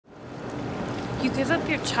You give up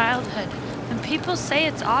your childhood, and people say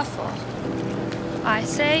it's awful. I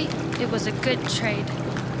say it was a good trade.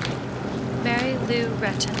 Mary Lou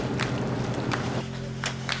Retton.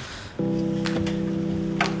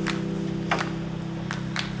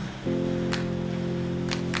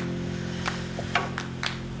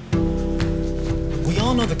 We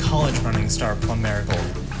all know the college running star Plumb Marigold,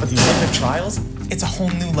 but the Olympic trials, it's a whole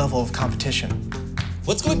new level of competition.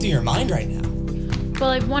 What's going through your mind right now? Well,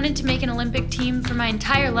 I've wanted to make an Olympic team for my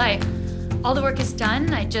entire life. All the work is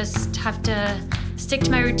done. I just have to stick to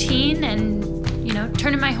my routine and,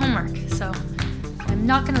 turn in my homework. So I'm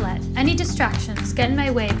not gonna let any distractions get in my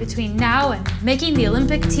way between now and making the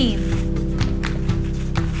Olympic team.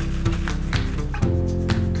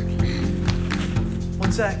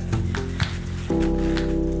 One sec.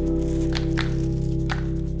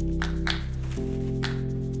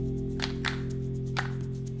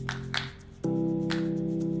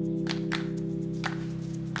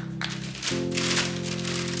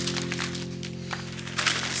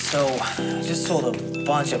 So, I just sold a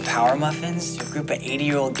bunch of power muffins to a group of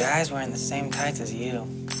 80-year-old guys wearing the same tights as you.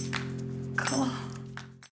 Cool.